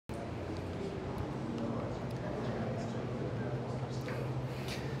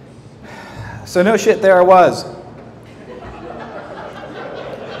So no shit, there I was.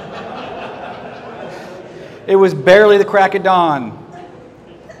 It was barely the crack of dawn.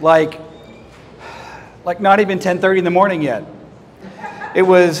 Like not even 10:30 in the morning yet. It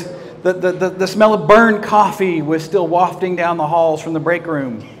was, the smell of burned coffee was still wafting down the halls from the break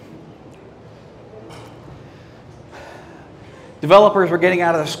room. Developers were getting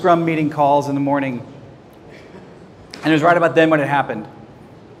out of the Scrum meeting calls in the morning. And it was right about then when it happened.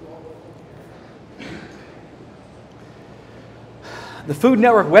 The Food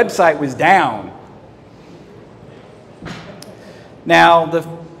Network website was down. Now,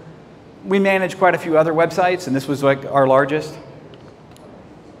 we manage quite a few other websites, and this was like our largest.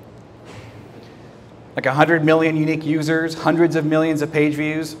 Like 100 million unique users, hundreds of millions of page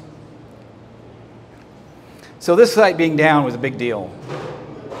views. So this site being down was a big deal.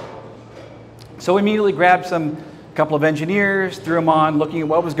 So we immediately grabbed a couple of engineers, threw them on, looking at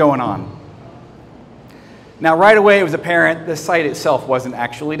what was going on. Now, right away, it was apparent the site itself wasn't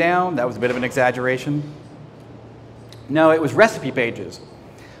actually down. That was a bit of an exaggeration. No, it was recipe pages.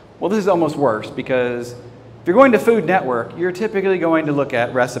 Well, this is almost worse because if you're going to Food Network, you're typically going to look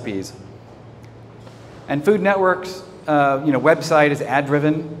at recipes. And Food Network's website is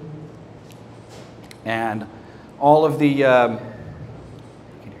ad-driven, and all of the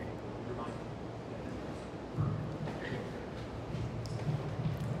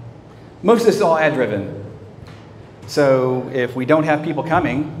most of this is all ad-driven. So if we don't have people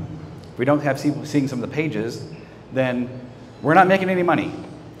coming, if we don't have people seeing some of the pages, then we're not making any money.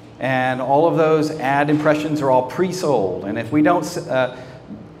 And all of those ad impressions are all pre-sold. And if we don't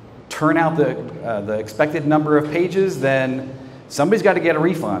turn out the expected number of pages, then somebody's got to get a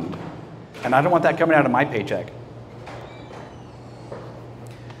refund. And I don't want that coming out of my paycheck.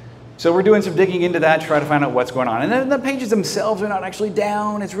 So we're doing some digging into that to try to find out what's going on. And then the pages themselves are not actually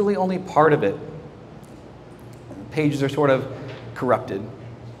down. It's really only part of it. Pages are sort of corrupted.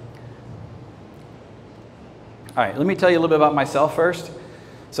 All right, let me tell you a little bit about myself first.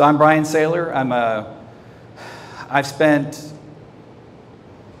 So I'm Brian Saylor. I've spent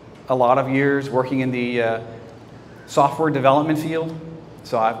a lot of years working in the software development field.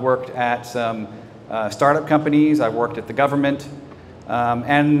 So I've worked at some startup companies. I've worked at the government.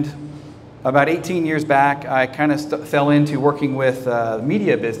 And about 18 years back, I kind of fell into working with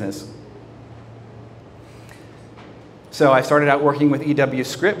media business. So I started out working with EW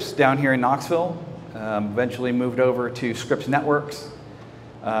Scripps down here in Knoxville. Eventually moved over to Scripps Networks,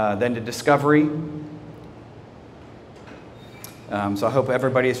 then to Discovery. So I hope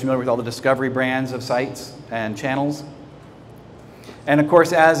everybody is familiar with all the Discovery brands of sites and channels. And of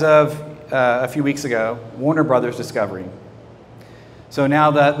course, as of a few weeks ago, Warner Brothers Discovery. So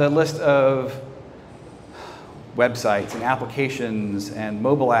now the list of websites and applications and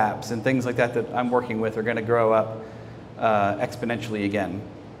mobile apps and things like that that I'm working with are going to grow up exponentially again.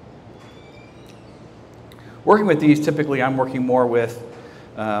 Working with these, typically I'm working more with,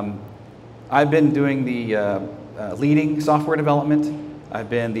 I've been doing the leading software development.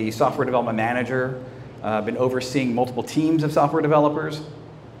 I've been the software development manager. I've been overseeing multiple teams of software developers.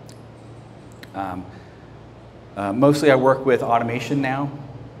 Mostly I work with automation now.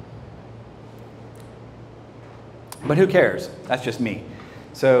 But who cares? That's just me.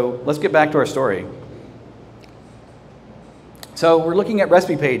 So let's get back to our story. So we're looking at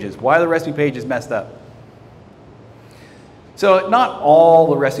recipe pages. Why are the recipe pages messed up? So not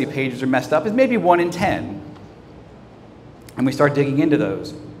all the recipe pages are messed up. It's maybe 1 in 10. And we start digging into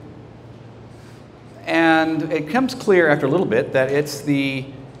those. And it becomes clear after a little bit that it's the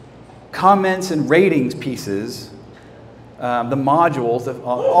comments and ratings pieces, the modules.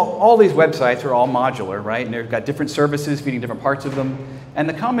 All these websites are all modular, right? And they've got different services feeding different parts of them. And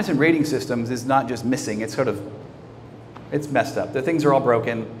the comments and rating systems is not just missing. It's it's messed up. The things are all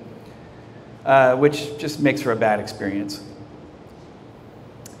broken, which just makes for a bad experience.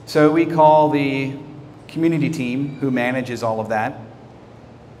 So we call the community team who manages all of that,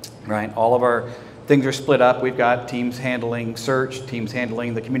 right? All of our things are split up. We've got teams handling search, teams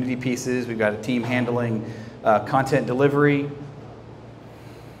handling the community pieces. We've got a team handling content delivery.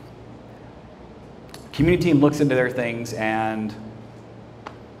 Community team looks into their things and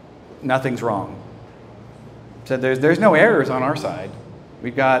nothing's wrong. So there's no errors on our side.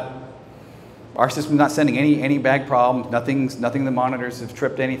 We've got our system's not sending any bag problems. Nothing the monitors have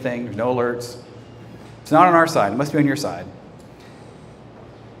tripped anything. There's no alerts. It's not on our side. It must be on your side.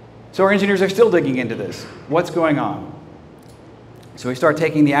 So our engineers are still digging into this. What's going on? So we start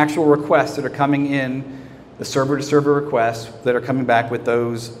taking the actual requests that are coming in, the server-to-server requests that are coming back with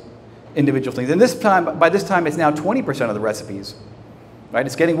those individual things. And by this time, it's now 20% of the recipes. Right?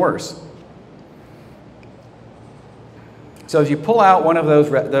 It's getting worse. So as you pull out one of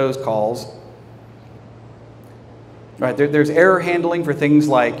those calls, right, there's error handling for things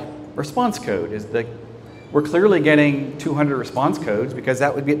like response code. We're clearly getting 200 response codes because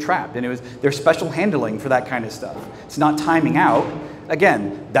that would get trapped, and there's special handling for that kind of stuff. It's not timing out.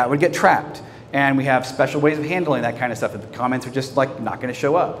 Again, that would get trapped, and we have special ways of handling that kind of stuff. The comments are just like not going to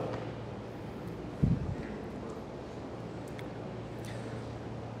show up.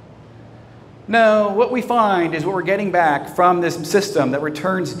 No, what we find is what we're getting back from this system that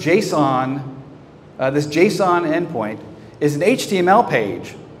returns JSON, this JSON endpoint, is an HTML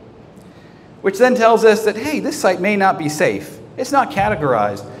page, which then tells us that, hey, this site may not be safe. It's not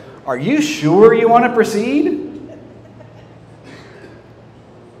categorized. Are you sure you want to proceed?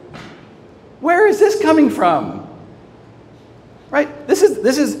 Where is this coming from? Right? This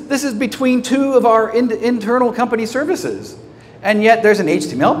is between two of our internal company services. And yet there's an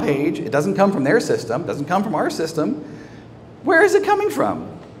HTML page. It doesn't come from their system. It doesn't come from our system. Where is it coming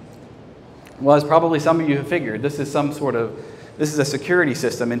from? Well, as probably some of you have figured, this is a security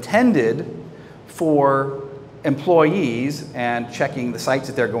system intended for employees and checking the sites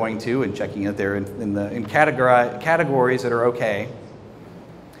that they're going to and checking that they're in categories that are okay.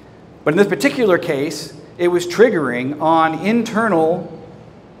 But in this particular case, it was triggering on internal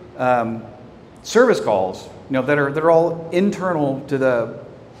service calls, that are all internal to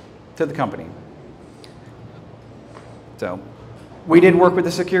the company. So we did work with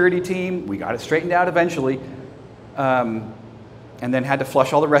the security team. We got it straightened out eventually, and then had to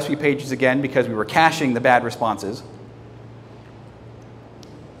flush all the recipe pages again because we were caching the bad responses.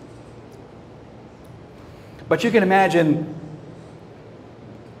 But you can imagine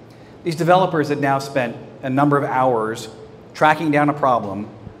these developers had now spent a number of hours tracking down a problem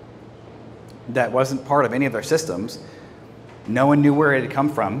that wasn't part of any of their systems. No one knew where it had come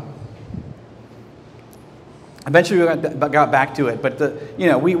from. Eventually we got back to it, but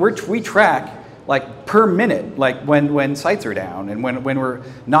we track like per minute, like when sites are down and when we're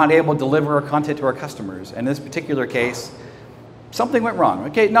not able to deliver our content to our customers. And in this particular case, something went wrong.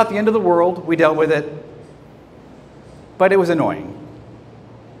 Okay, not the end of the world. We dealt with it, but it was annoying.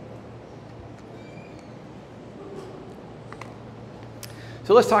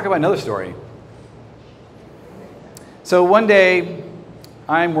 So let's talk about another story. So one day,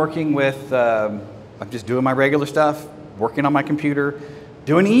 I'm working with, I'm just doing my regular stuff, working on my computer,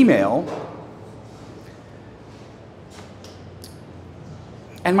 doing email,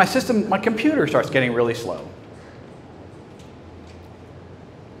 and my computer starts getting really slow.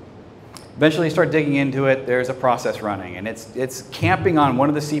 Eventually start digging into it, there's a process running, and it's camping on one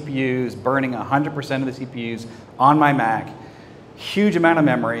of the CPUs, burning 100% of the CPUs on my Mac. Huge amount of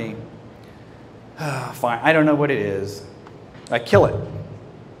memory. Fine, I don't know what it is. I kill it.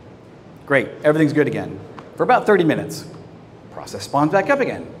 Great, everything's good again. For about 30 minutes, process spawns back up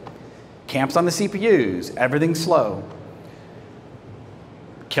again. Camps on the CPUs, everything's slow.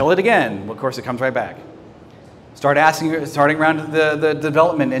 Kill it again, well, of course it comes right back. Starting around the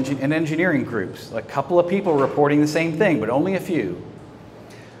development and engineering groups. A couple of people reporting the same thing, but only a few.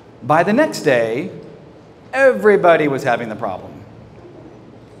 By the next day, everybody was having the problem.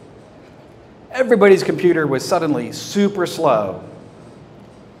 Everybody's computer was suddenly super slow.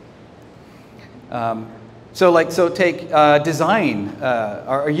 So take design,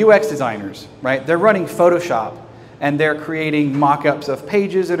 our UX designers, right? They're running Photoshop and they're creating mock-ups of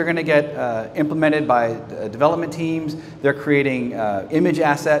pages that are going to get implemented by development teams. They're creating image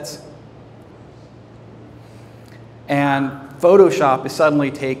assets. And Photoshop is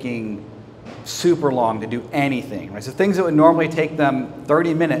suddenly taking super long to do anything. Right? So things that would normally take them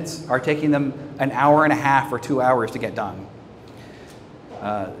 30 minutes are taking them an hour and a half or 2 hours to get done.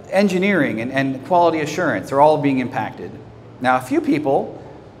 Engineering and quality assurance are all being impacted. Now, a few people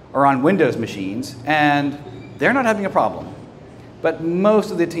are on Windows machines, and they're not having a problem. But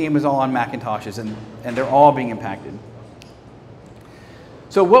most of the team is all on Macintoshes, and they're all being impacted.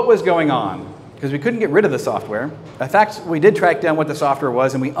 So what was going on? Because we couldn't get rid of the software. In fact, we did track down what the software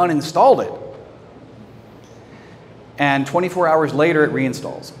was, and we uninstalled it. And 24 hours later, it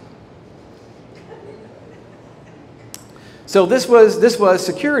reinstalls. So this was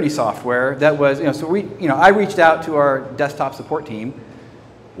security software that was, I reached out to our desktop support team,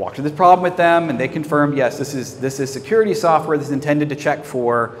 walked through this problem with them, and they confirmed, yes, this is security software that's intended to check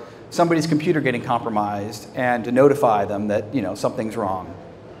for somebody's computer getting compromised and to notify them that something's wrong.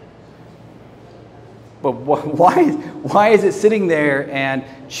 But why is it sitting there and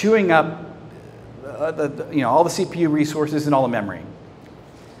chewing up all the CPU resources and all the memory?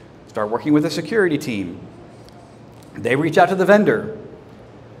 Start working with the security team. They reach out to the vendor.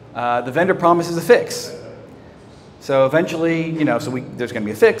 The vendor promises a fix. So eventually, you know, there's going to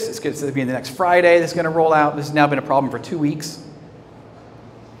be a fix. It's going to be the next Friday. This is going to roll out. This has now been a problem for 2 weeks.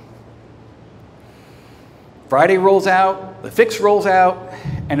 Friday rolls out, the fix rolls out,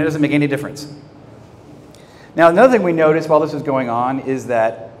 and it doesn't make any difference. Now, another thing we noticed while this was going on is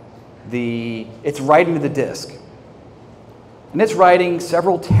that it's writing to the disk. And it's writing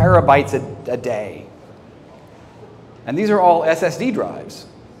several terabytes a day. And these are all SSD drives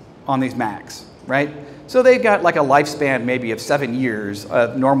on these Macs, right? So they've got like a lifespan maybe of 7 years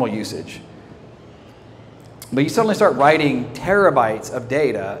of normal usage. But you suddenly start writing terabytes of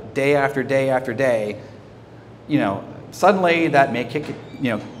data day after day after day, you know, suddenly that may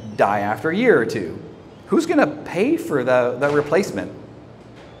die after a year or two. Who's going to pay for the replacement?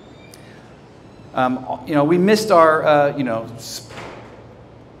 You know, we missed our,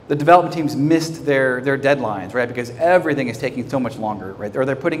 the development teams missed their deadlines, right? Because everything is taking so much longer, right? Or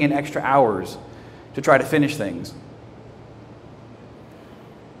they're putting in extra hours to try to finish things.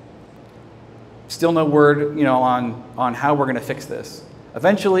 Still no word, you know, on how we're going to fix this.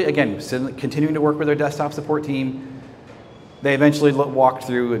 Eventually, again, continuing to work with our desktop support team, they eventually walked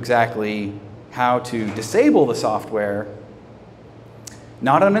through exactly how to disable the software,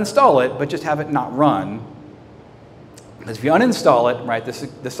 not uninstall it, but just have it not run. Because if you uninstall it, right,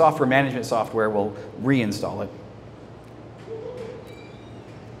 the software management software will reinstall it.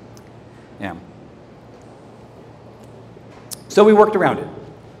 Yeah. So we worked around it.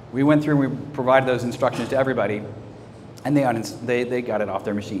 We went through and we provided those instructions to everybody, and they got it off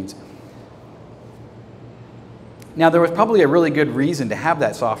their machines. Now, there was probably a really good reason to have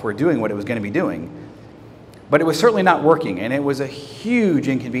that software doing what it was going to be doing, but it was certainly not working, and it was a huge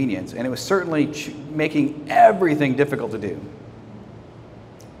inconvenience, and it was certainly making everything difficult to do.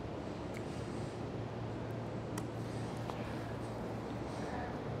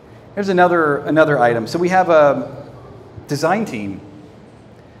 Here's another item. So we have a design team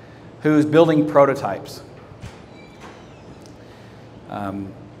who's building prototypes.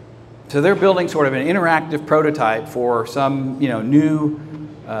 So they're building sort of an interactive prototype for some new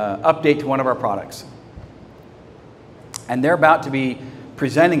update to one of our products. And they're about to be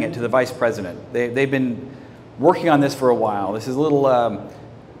presenting it to the vice president. They've been working on this for a while. This is a little,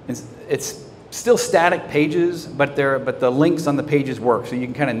 it's still static pages, but the links on the pages work. So you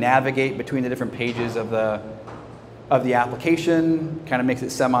can kind of navigate between the different pages of the application, kind of makes it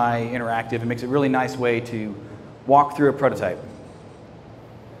semi-interactive. It makes it a really nice way to walk through a prototype.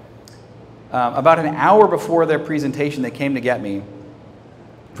 About an hour before their presentation, they came to get me.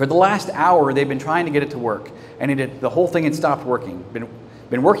 For the last hour, they've been trying to get it to work, and the whole thing had stopped working.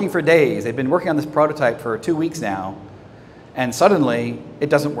 Been working for days. They've been working on this prototype for 2 weeks now, and suddenly it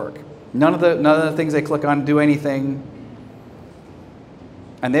doesn't work. None of the things they click on do anything.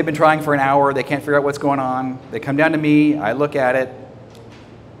 And they've been trying for an hour. They can't figure out what's going on. They come down to me. I look at it.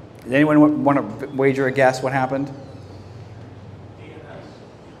 Does anyone want to wager a guess what happened?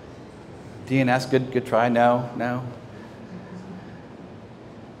 DNS, good try. No.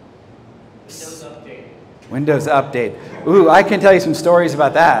 Windows Update. Windows Update. Ooh, I can tell you some stories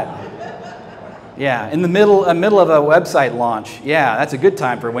about that. Yeah, in the middle of a website launch. Yeah, that's a good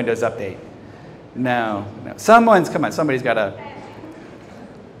time for a Windows Update. No. Come on, somebody's got to.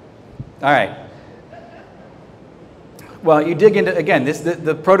 All right. Well, you dig into, again,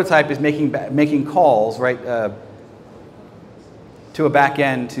 the prototype is making calls, right, to a back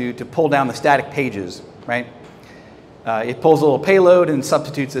end to pull down the static pages, right? It pulls a little payload and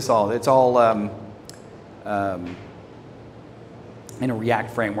substitutes this all. It's all in a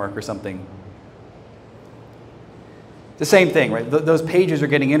React framework or something. The same thing, right? Those pages are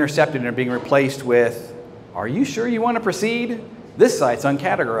getting intercepted and are being replaced with, are you sure you want to proceed? This site's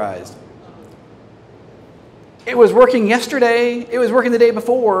uncategorized. It was working yesterday. It was working the day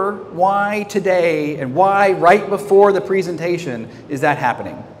before. Why today? And why right before the presentation is that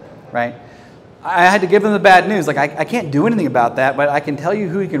happening, right? I had to give them the bad news. Like, I can't do anything about that, but I can tell you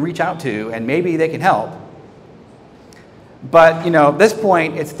who you can reach out to, and maybe they can help. But, at this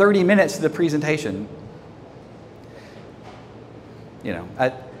point, it's 30 minutes to the presentation.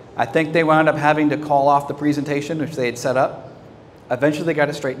 I think they wound up having to call off the presentation, which they had set up. Eventually, they got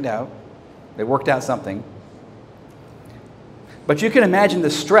it straightened out. They worked out something. But you can imagine the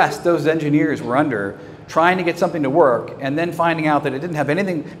stress those engineers were under trying to get something to work and then finding out that it didn't have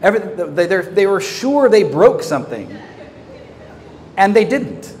anything. They were sure they broke something, and they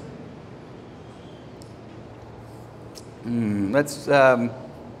didn't. Let's talk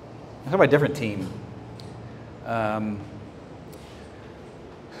about a different team.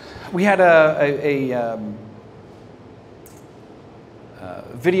 We had a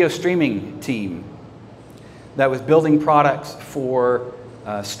video streaming team that was building products for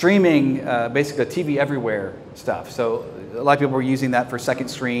streaming, basically TV everywhere stuff. So a lot of people were using that for second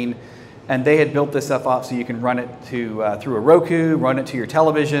screen, and they had built this stuff up so you can run it to through a Roku, run it to your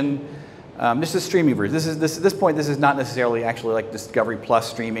television. This is streaming version. At this point, this is not necessarily actually like Discovery Plus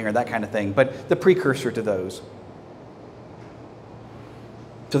streaming or that kind of thing, but the precursor to those.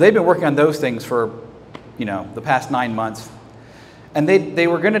 So they've been working on those things for, the past 9 months, and they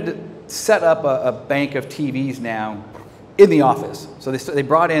were going to set up a bank of TVs now in the office. So they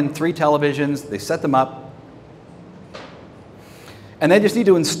brought in 3 televisions, they set them up, and they just need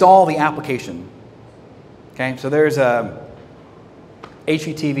to install the application. Okay, so there's a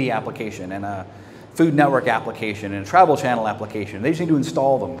HGTV application and a Food Network application and a Travel Channel application. They just need to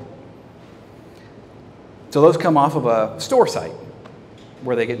install them. So those come off of a store site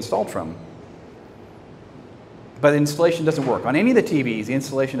where they get installed from. But the installation doesn't work. On any of the TVs, the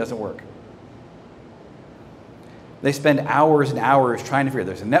installation doesn't work. They spend hours and hours trying to figure,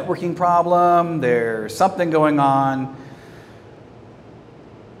 there's a networking problem, there's something going on.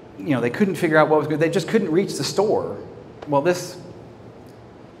 They couldn't figure out what was good. They just couldn't reach the store. Well, this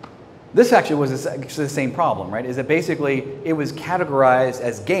actually was the same problem, right? Is that basically it was categorized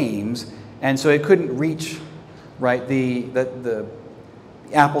as games, and so it couldn't reach, right, the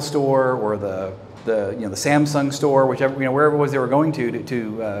Apple store or the Samsung store, whichever, wherever it was they were going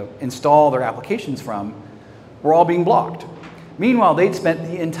to install their applications from, were all being blocked. Meanwhile, they'd spent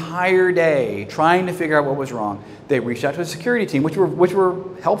the entire day trying to figure out what was wrong. They reached out to a security team, which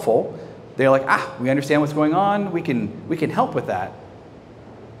were helpful. They're like, we understand what's going on. We can help with that.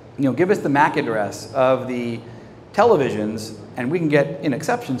 Give us the MAC address of the televisions, and we can get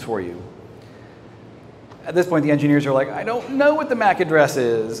exceptions for you. At this point, the engineers are like, I don't know what the MAC address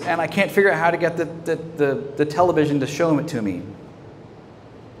is, and I can't figure out how to get the television to show it to me.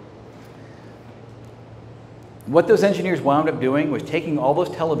 What those engineers wound up doing was taking all those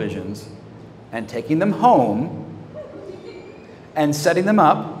televisions and taking them home and setting them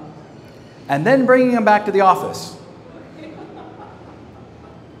up and then bringing them back to the office.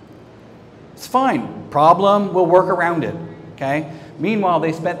 It's fine. Problem, we'll work around it. Okay? Meanwhile,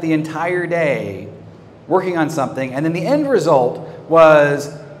 they spent the entire day working on something, and then the end result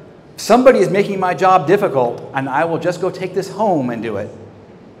was somebody is making my job difficult, and I will just go take this home and do it.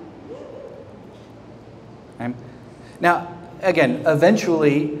 Okay? Now, again,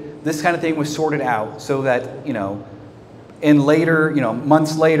 eventually, this kind of thing was sorted out so that, in later,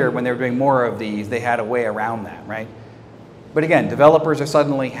 months later, when they were doing more of these, they had a way around that, right? But again, developers are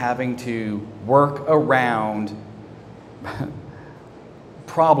suddenly having to work around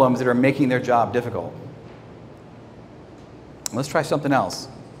problems that are making their job difficult. Let's try something else.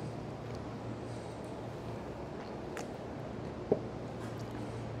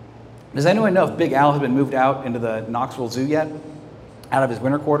 Does anyone know if Big Al has been moved out into the Knoxville Zoo yet? Out of his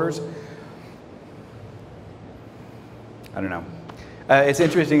winter quarters? I don't know. It's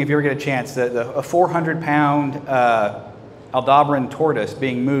interesting if you ever get a chance, that a 400-pound Aldabran tortoise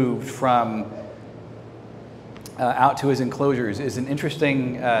being moved from out to his enclosures is an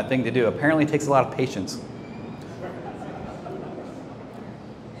interesting thing to do. Apparently it takes a lot of patience.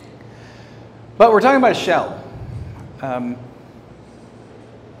 But we're talking about a shell.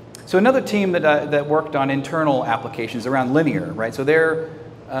 So another team that worked on internal applications around linear, right? So they're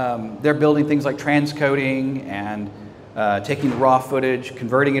building things like transcoding and taking the raw footage,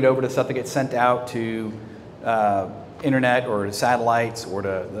 converting it over to stuff that gets sent out to internet or to satellites or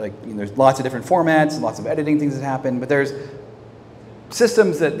to there's lots of different formats and lots of editing things that happen. But there's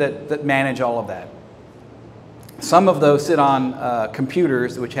systems that manage all of that. Some of those sit on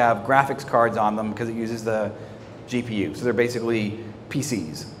computers which have graphics cards on them because it uses the GPU. So they're basically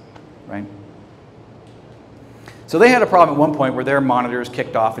PCs, right? So they had a problem at one point where their monitors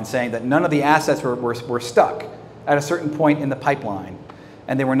kicked off and saying that none of the assets were stuck at a certain point in the pipeline,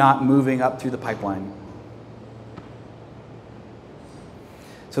 and they were not moving up through the pipeline.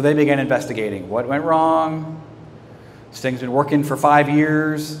 So they began investigating what went wrong. This thing's been working for 5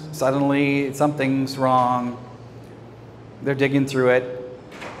 years. Suddenly, something's wrong. They're digging through it.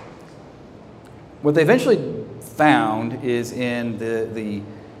 What they eventually found is in the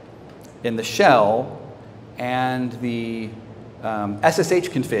shell and the SSH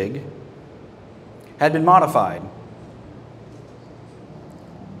config had been modified.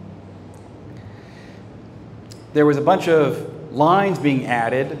 There was a bunch of lines being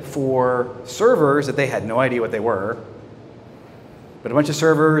added for servers that they had no idea what they were, but a bunch of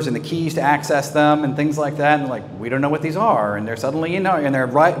servers and the keys to access them and things like that, and like, we don't know what these are, and they're suddenly, and they're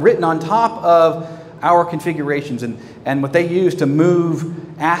written on top of our configurations, and what they use to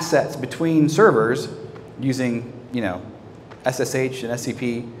move assets between servers using, SSH and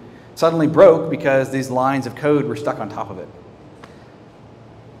SCP suddenly broke because these lines of code were stuck on top of it.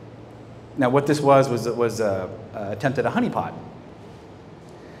 Now, what this was attempt at a honeypot.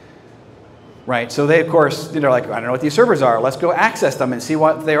 Right, so they, of course, they're like, I don't know what these servers are. Let's go access them and see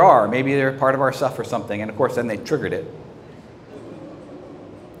what they are. Maybe they're part of our stuff or something. And, of course, then they triggered it.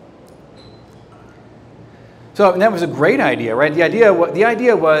 So that was a great idea, right? The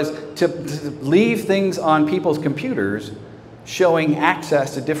idea was to leave things on people's computers showing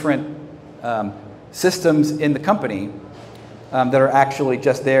access to different systems in the company that are actually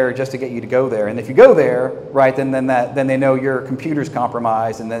just there just to get you to go there. And if you go there, right, then they know your computer's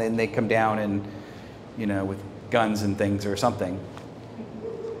compromised, and then they come down and, with guns and things or something.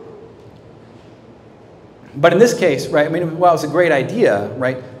 But in this case, right, I mean, well, it's a great idea,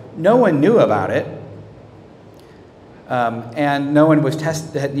 right? No one knew about it, and no one was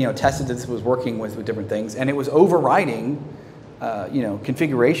tested that this was working with different things, and it was overriding,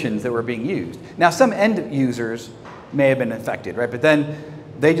 configurations that were being used. Now, some end users may have been affected, right? But then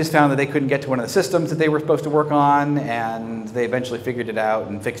they just found that they couldn't get to one of the systems that they were supposed to work on, and they eventually figured it out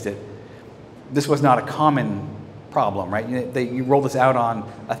and fixed it. This was not a common problem, right? You roll this out on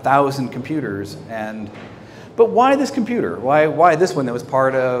 1,000 computers, but why this computer? Why this one that was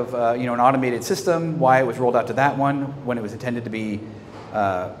part of an automated system? Why it was rolled out to that one when it was intended to be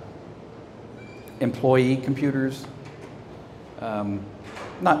employee computers?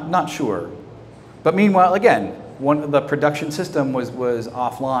 Not sure. But meanwhile, again, the production system was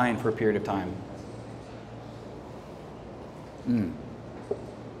offline for a period of time.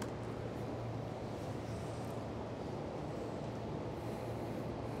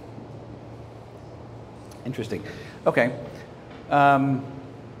 Interesting. Okay. I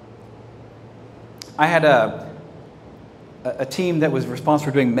had a team that was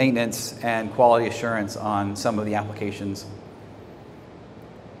responsible for doing maintenance and quality assurance on some of the applications.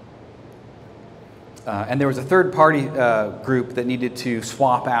 And there was a third-party group that needed to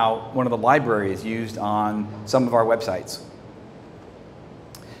swap out one of the libraries used on some of our websites.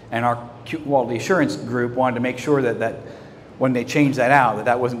 And our quality assurance group wanted to make sure that when they changed that out,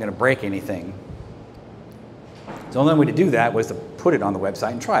 that wasn't going to break anything. So the only way to do that was to put it on the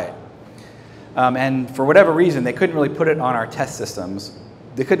website and try it. And for whatever reason, they couldn't really put it on our test systems.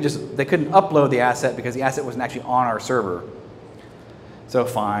 They couldn't upload the asset because the asset wasn't actually on our server. So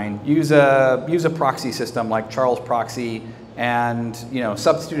fine, use a proxy system like Charles Proxy, and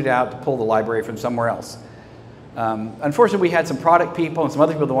substitute it out to pull the library from somewhere else. Unfortunately, we had some product people and some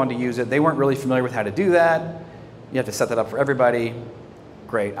other people that wanted to use it. They weren't really familiar with how to do that. You have to set that up for everybody.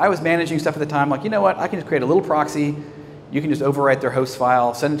 Great. I was managing stuff at the time, like, you know what? I can just create a little proxy. You can just overwrite their host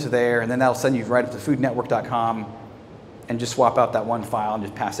file, send it to there, and then that'll send you right up to foodnetwork.com, and just swap out that one file and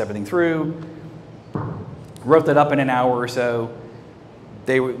just pass everything through. Wrote that up in an hour or so.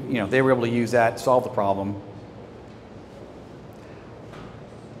 They were able to use that, solve the problem.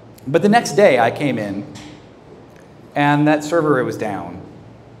 But the next day I came in, and that server was down.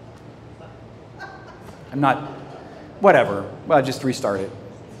 Whatever. Well, just restart it.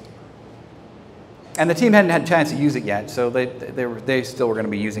 And the team hadn't had a chance to use it yet, so they still were going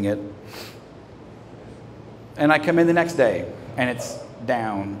to be using it. And I come in the next day, and it's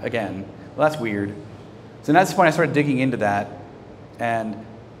down again. Well, that's weird. So that's the point I started digging into that, and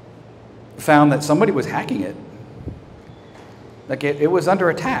found that somebody was hacking it. Like it was under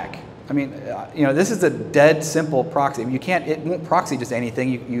attack. I mean, this is a dead simple proxy. It won't proxy just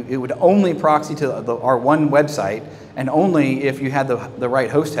anything. It would only proxy to our one website, and only if you had the right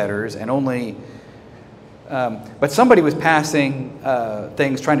host headers, and only. But somebody was passing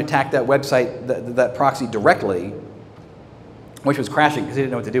things trying to attack that website, that proxy directly, which was crashing because they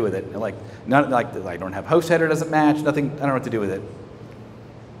didn't know what to do with it. I don't have host header, doesn't match, nothing. I don't know what to do with it.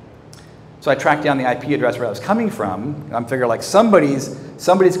 So I tracked down the IP address where that was coming from. I'm figuring like somebody's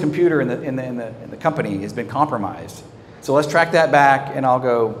computer in the company has been compromised. So let's track that back, and I'll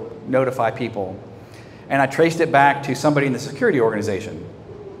go notify people. And I traced it back to somebody in the security organization.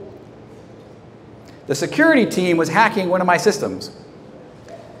 The security team was hacking one of my systems.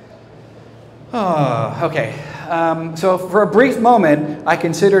 Oh, okay. So for a brief moment, I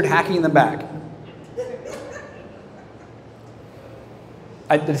considered hacking them back.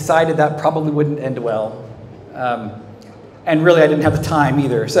 I decided that probably wouldn't end well. And really, I didn't have the time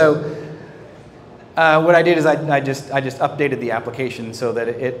either. So what I did is I just updated the application so that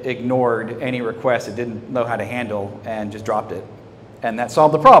it ignored any requests it didn't know how to handle, and just dropped it. And that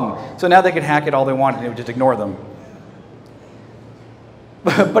solved the problem. So now they could hack it all they wanted, and it would just ignore them.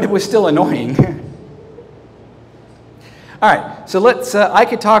 But it was still annoying. All right, so let's, I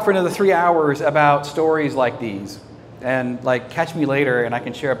could talk for another 3 hours about stories like these. And like, catch me later and I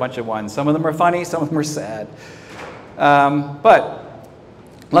can share a bunch of ones. Some of them are funny, some of them are sad. But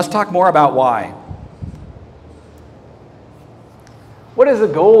let's talk more about why. What is the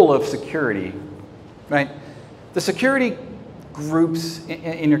goal of security, right? The security groups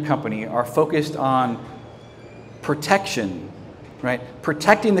in your company are focused on protection, right?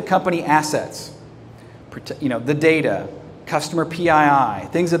 Protecting the company assets, the data, customer PII,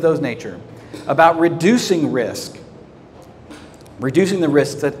 things of those nature. About reducing risk, reducing the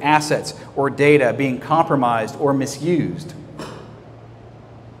risks that assets or data being compromised or misused.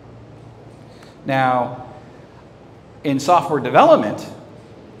 Now, in software development,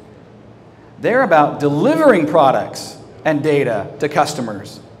 they're about delivering products and data to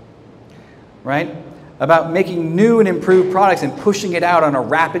customers, right? About making new and improved products and pushing it out on a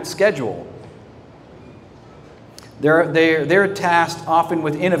rapid schedule. They're tasked often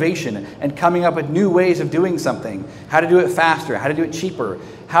with innovation and coming up with new ways of doing something, how to do it faster, how to do it cheaper,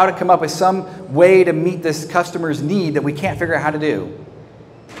 how to come up with some way to meet this customer's need that we can't figure out how to do.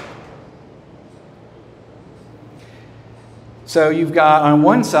 So you've got, on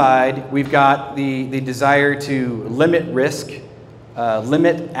one side, we've got the desire to limit risk,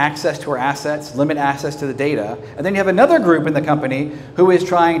 limit access to our assets, limit access to the data. And then you have another group in the company who is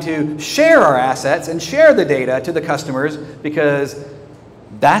trying to share our assets and share the data to the customers because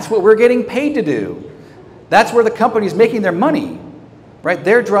that's what we're getting paid to do. That's where the company's making their money, right?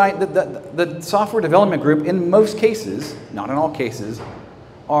 They're the software development group, in most cases, not in all cases,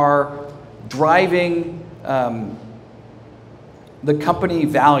 are driving the company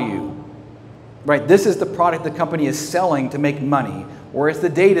value, right? This is the product the company is selling to make money, or it's the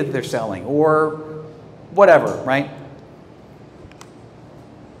data that they're selling, or whatever, right?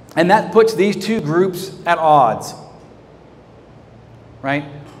 And that puts these two groups at odds, right?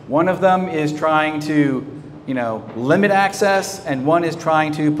 One of them is trying to, limit access, and one is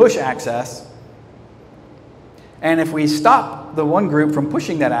trying to push access. And if we stop the one group from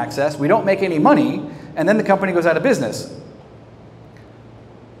pushing that access, we don't make any money, and then the company goes out of business.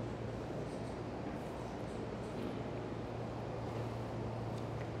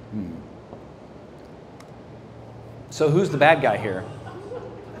 So who's the bad guy here?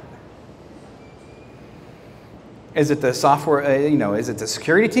 Is it the software, is it the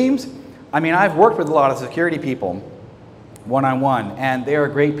security teams? I mean, I've worked with a lot of security people one-on-one, and they are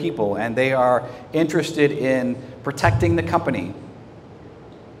great people, and they are interested in protecting the company.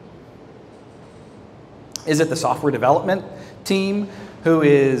 Is it the software development team who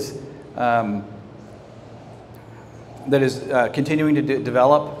is, continuing to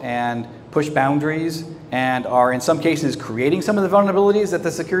develop and push boundaries and are in some cases creating some of the vulnerabilities that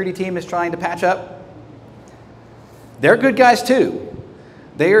the security team is trying to patch up? They're good guys too.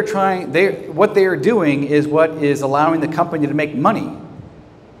 What they are doing is what is allowing the company to make money.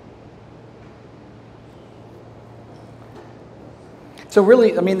 So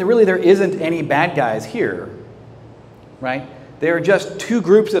really, there isn't any bad guys here, right? There are just two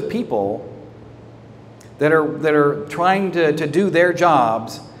groups of people that are trying to do their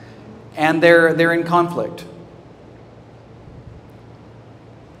jobs, and they're in conflict.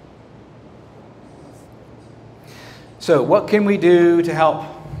 So what can we do to help?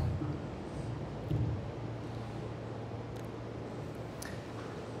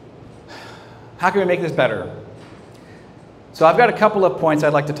 How can we make this better? So I've got a couple of points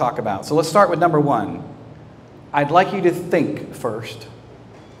I'd like to talk about. So let's start with number one. I'd like you to think first.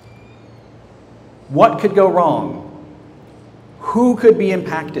 What could go wrong? Who could be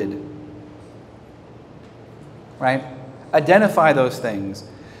impacted? Right? Identify those things.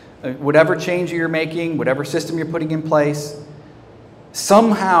 Whatever change you're making, whatever system you're putting in place,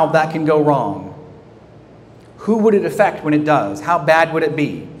 somehow that can go wrong. Who would it affect when it does? How bad would it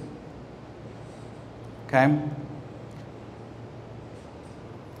be? Okay?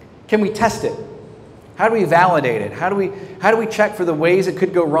 Can we test it? How do we validate it? How do we check for the ways it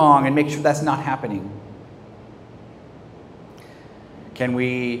could go wrong and make sure that's not happening? Can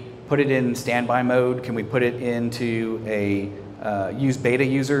we put it in standby mode? Can we put it into use beta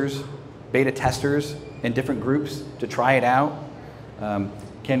users, beta testers in different groups to try it out?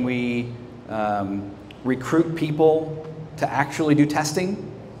 Can we recruit people to actually do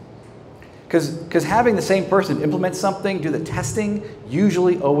testing? Because having the same person implement something, do the testing,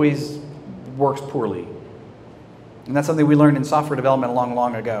 usually always works poorly. And that's something we learned in software development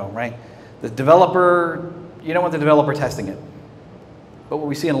long ago, right? The developer, you don't want the developer testing it. But what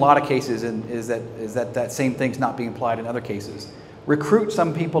we see in a lot of cases is that same thing's not being applied in other cases. Recruit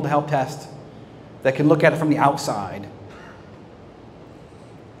some people to help test that can look at it from the outside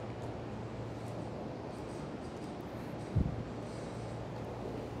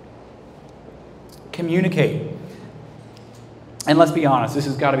communicate. And let's be honest, this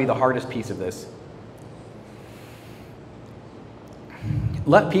has got to be the hardest piece of this.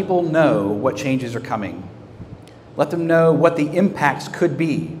 Let people know what changes are coming. Let them know what the impacts could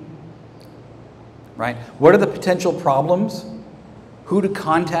be. Right? What are the potential problems? Who to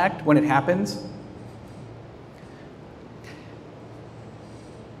contact when it happens?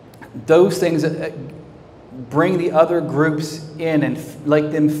 Those things bring the other groups in and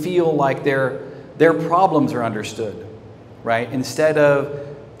make them feel like their problems are understood, right? Instead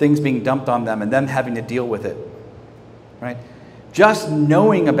of things being dumped on them and them having to deal with it, right? Just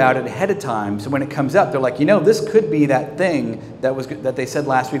knowing about it ahead of time, so when it comes up, they're like, you know, this could be that thing that they said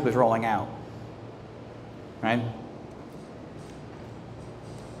last week was rolling out, right?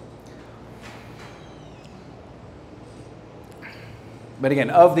 But again,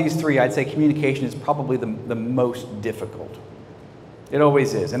 of these three, I'd say communication is probably the most difficult. It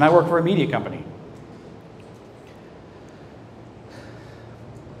always is. And I work for a media company.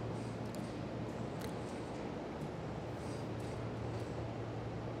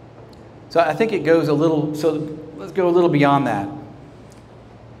 So I think it goes a little, so let's go a little beyond that.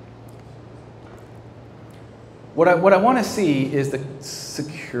 What I want to see is the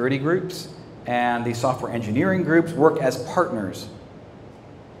security groups and the software engineering groups work as partners.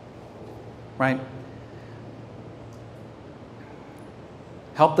 Right?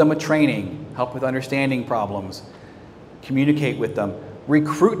 Help them with training, help with understanding problems, communicate with them,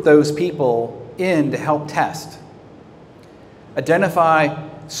 recruit those people in to help test. Identify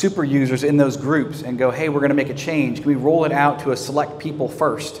super users in those groups and go, hey, we're going to make a change. Can we roll it out to a select people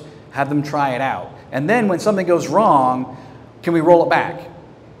first? Have them try it out. And then when something goes wrong, can we roll it back?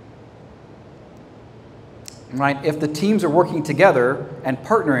 Right? If the teams are working together and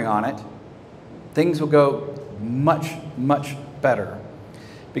partnering on it, things will go much, much better.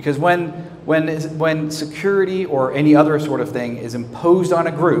 Because when security or any other sort of thing is imposed on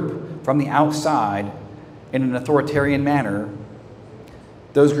a group from the outside in an authoritarian manner,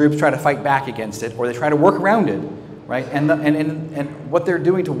 those groups try to fight back against it, or they try to work around it, right? And what they're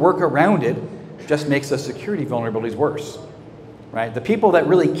doing to work around it just makes those security vulnerabilities worse, right? The people that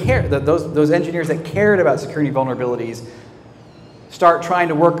really care, those engineers that cared about security vulnerabilities, start trying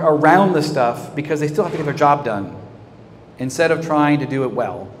to work around the stuff because they still have to get their job done, instead of trying to do it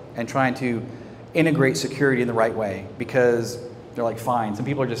well and trying to integrate security in the right way, because they're like, fine, some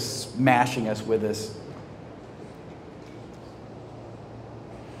people are just smashing us with this.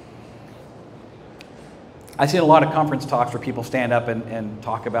 I've seen a lot of conference talks where people stand up and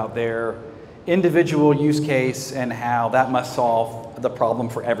talk about their individual use case and how that must solve the problem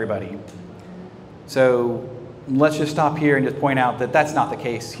for everybody. So let's just stop here and just point out that that's not the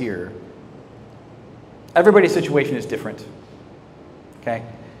case here. Everybody's situation is different. Okay,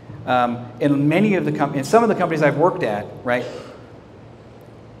 in some of the companies I've worked at, right,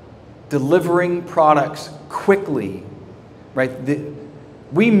 delivering products quickly, right.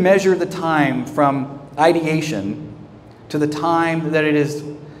 We measure the time from ideation to the time that it is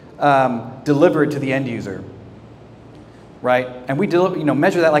delivered to the end user, right, and we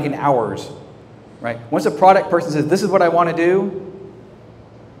measure that like in hours. Right? Once a product person says, this is what I want to do,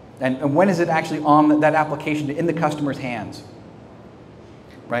 and when is it actually on that application in the customer's hands?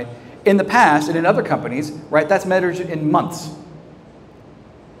 Right? In the past, and in other companies, right, that's measured in months.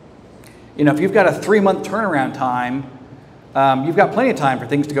 You know, if you've got a 3-month turnaround time, you've got plenty of time for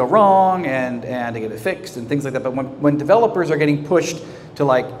things to go wrong and to get it fixed and things like that. But when developers are getting pushed to,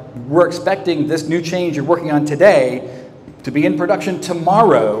 like, we're expecting this new change you're working on today to be in production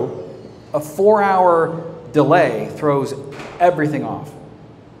tomorrow, a 4-hour delay throws everything off.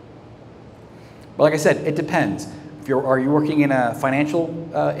 But like I said, it depends. Are you working in a financial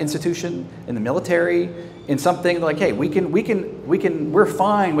institution, in the military, in something like, hey, we're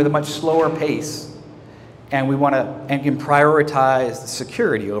fine with a much slower pace, and we want to and can prioritize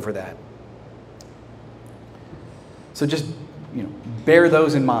security over that. So just bear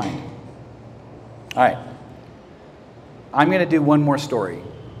those in mind. All right, I'm going to do one more story.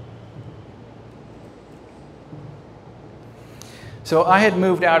 So I had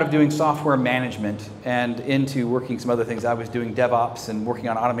moved out of doing software management and into working some other things. I was doing DevOps and working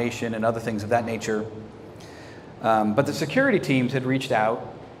on automation and other things of that nature. But the security teams had reached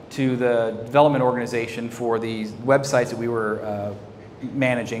out to the development organization for these websites that we were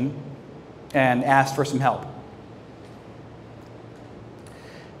managing and asked for some help.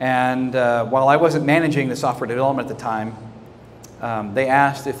 And while I wasn't managing the software development at the time, they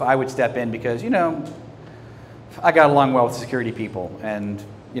asked if I would step in because, I got along well with security people, and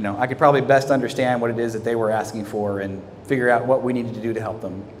I could probably best understand what it is that they were asking for and figure out what we needed to do to help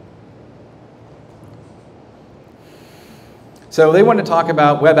them. So they wanted to talk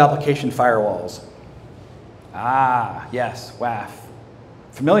about web application firewalls. Ah, yes, WAF.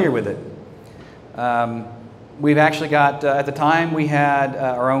 Familiar with it. We've actually got, at the time, we had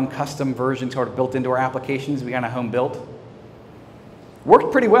our own custom version sort of built into our applications. We kind of home built.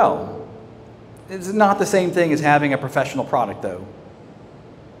 Worked pretty well. It's not the same thing as having a professional product, though.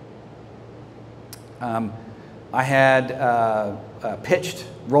 I had pitched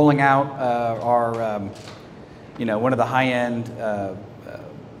rolling out our, one of the high-end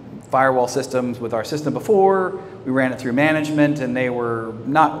firewall systems with our system before. We ran it through management, and they were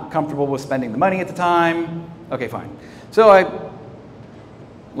not comfortable with spending the money at the time. Okay, fine. So I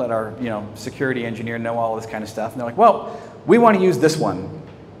let our security engineer know all this kind of stuff, and they're like, well, we want to use this one.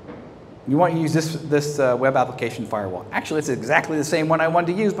 We want to use this web application firewall. Actually, it's exactly the same one I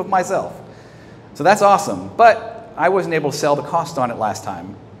wanted to use, but myself. So that's awesome. But I wasn't able to sell the cost on it last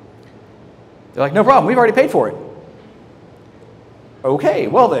time. They're like, no problem. We've already paid for it. Okay,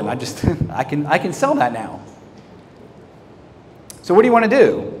 well then, I can sell that now. So what do you want to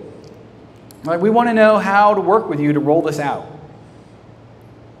do? We want to know how to work with you to roll this out.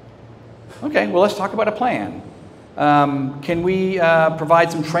 Okay, well, let's talk about a plan. Can we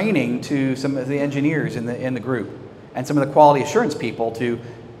provide some training to some of the engineers in the group and some of the quality assurance people to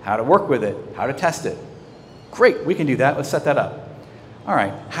how to work with it, how to test it? Great, we can do that. Let's set that up. All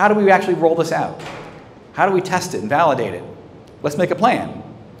right, how do we actually roll this out? How do we test it and validate it? Let's make a plan.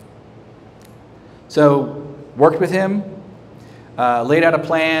 So worked with him, laid out a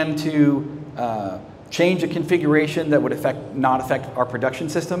plan to change a configuration that would not affect our production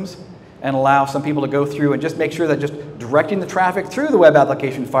systems and allow some people to go through and just make sure that just directing the traffic through the web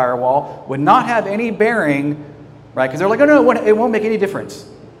application firewall would not have any bearing, right? Because they're like, oh no, it won't make any difference.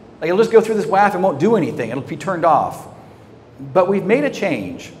 Like it'll just go through this WAF and won't do anything. It'll be turned off. But we've made a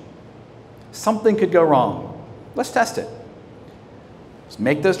change. Something could go wrong. Let's test it. Let's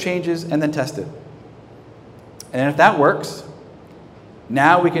make those changes and then test it. And if that works,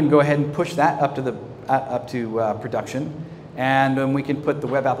 now we can go ahead and push that up to production, and then we can put the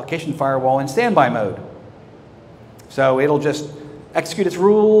web application firewall in standby mode. So it'll just execute its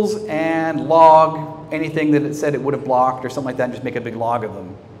rules and log anything that it said it would have blocked or something like that, and just make a big log of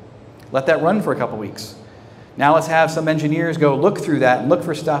them. Let that run for a couple weeks. Now let's have some engineers go look through that and look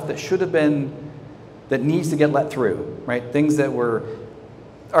for stuff that should have been, that needs to get let through, right? Things that were,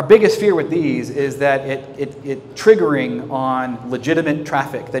 our biggest fear with these is that it triggering on legitimate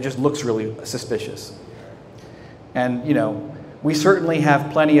traffic that just looks really suspicious. And we certainly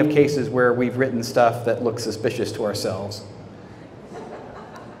have plenty of cases where we've written stuff that looks suspicious to ourselves.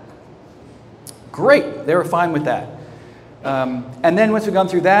 Great, they were fine with that. And then once we've gone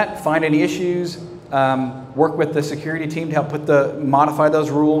through that, find any issues, work with the security team to help modify those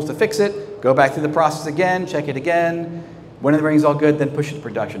rules to fix it, go back through the process again, check it again. When everything's all good, then push it to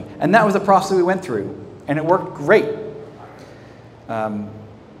production. And that was the process we went through, and it worked great. The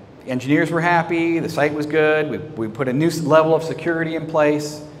engineers were happy, the site was good, we put a new level of security in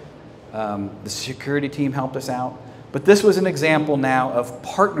place, the security team helped us out. But this was an example now of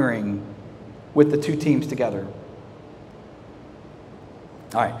partnering with the two teams together.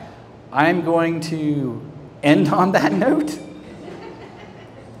 All right, I'm going to end on that note.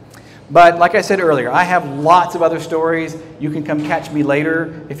 But like I said earlier, I have lots of other stories. You can come catch me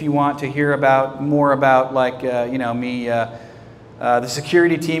later if you want to hear more about like me, the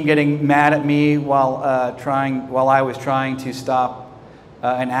security team getting mad at me while I was trying to stop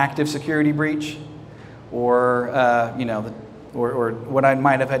an active security breach, or or what I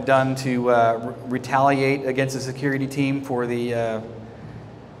might have had done to retaliate against the security team for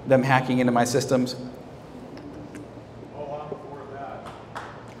them hacking into my systems.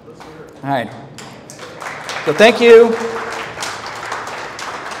 All right. So thank you.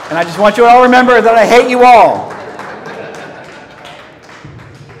 And I just want you all to remember that I hate you all.